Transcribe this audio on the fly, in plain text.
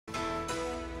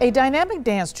A dynamic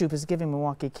dance troupe is giving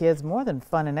Milwaukee kids more than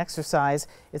fun and exercise.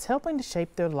 It's helping to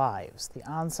shape their lives. The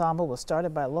ensemble was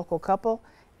started by a local couple,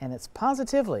 and it's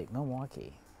positively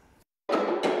Milwaukee. At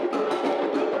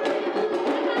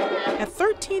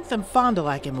 13th and Fond du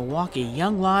Lac in Milwaukee,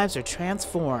 young lives are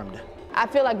transformed. I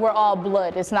feel like we're all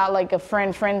blood. It's not like a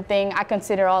friend-friend thing. I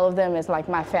consider all of them as like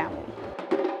my family.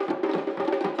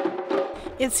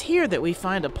 It's here that we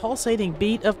find a pulsating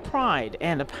beat of pride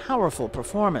and a powerful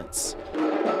performance.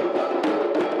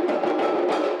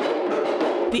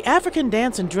 The African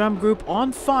dance and drum group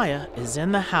ONFYAH is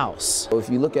in the house. If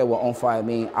you look at what ONFYAH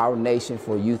means, our nation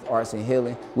for youth, arts, and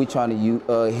healing, we're trying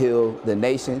to heal the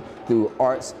nation through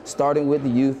arts, starting with the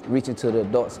youth, reaching to the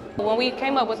adults. When we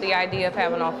came up with the idea of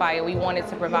having ONFYAH, we wanted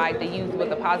to provide the youth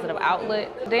with a positive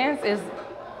outlet. Dance is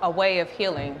a way of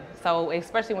healing, so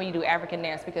especially when you do African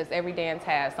dance, because every dance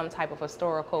has some type of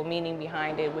historical meaning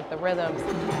behind it with the rhythms.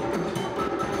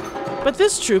 But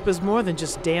this troupe is more than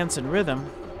just dance and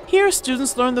rhythm. Here,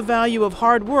 students learn the value of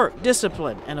hard work,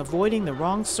 discipline, and avoiding the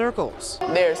wrong circles.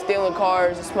 They're stealing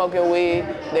cars, smoking weed,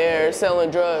 they're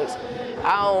selling drugs.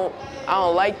 I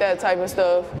don't like that type of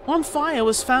stuff. ONFYAH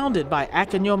was founded by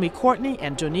Akinyomi Courtney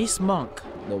and Jonice Monk.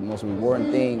 The most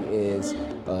rewarding thing is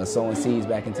sowing seeds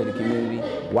back into the community,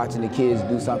 watching the kids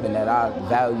do something that I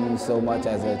value so much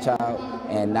as a child,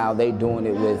 and now they're doing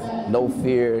it with no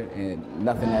fear and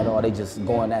nothing at all. They just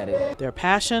going at it. Their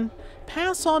passion?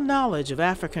 Pass on knowledge of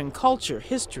African culture,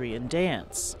 history, and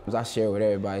dance. I share with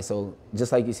everybody, so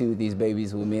just like you see with these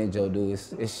babies, what me and Joe do,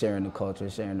 it's sharing the culture,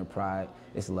 sharing the pride.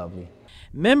 It's lovely.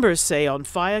 Members say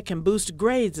ONFYAH can boost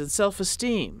grades and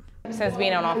self-esteem. Since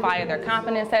being on ONFYAH, their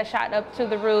confidence has shot up to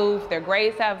the roof, their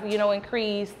grades have,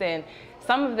 increased, and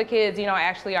some of the kids,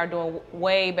 actually are doing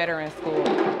way better in school.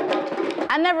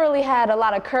 I never really had a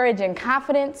lot of courage and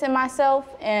confidence in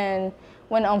myself, and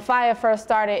when ONFYAH first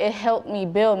started, it helped me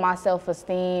build my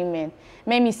self-esteem and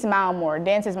made me smile more.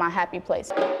 Dance is my happy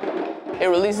place. It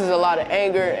releases a lot of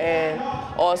anger, and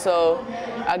also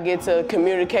I get to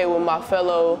communicate with my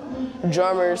fellow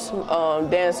drummers,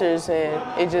 dancers, and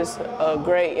it's just a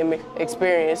great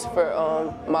experience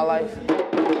for my life.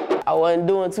 I wasn't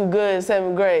doing too good in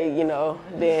 7th grade,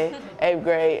 then 8th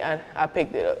grade I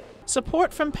picked it up.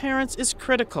 Support from parents is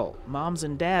critical. Moms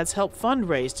and dads help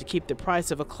fundraise to keep the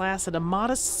price of a class at a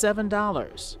modest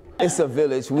 $7. It's a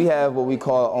village. We have what we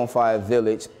call ONFYAH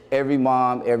Village. Every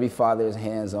mom, every father is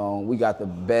hands-on. We got the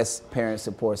best parent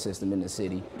support system in the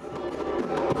city.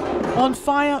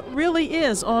 ONFYAH really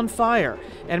is on fire,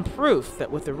 and proof that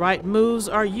with the right moves,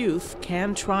 our youth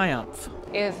can triumph.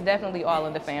 It's definitely all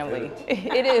in the family.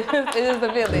 It is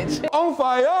the village.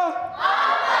 ONFYAH!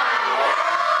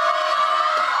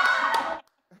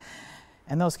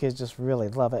 And those kids just really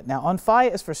love it. Now,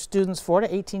 ONFYAH is for students 4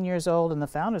 to 18 years old, and the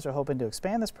founders are hoping to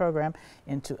expand this program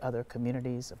into other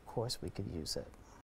communities. Of course, we could use it.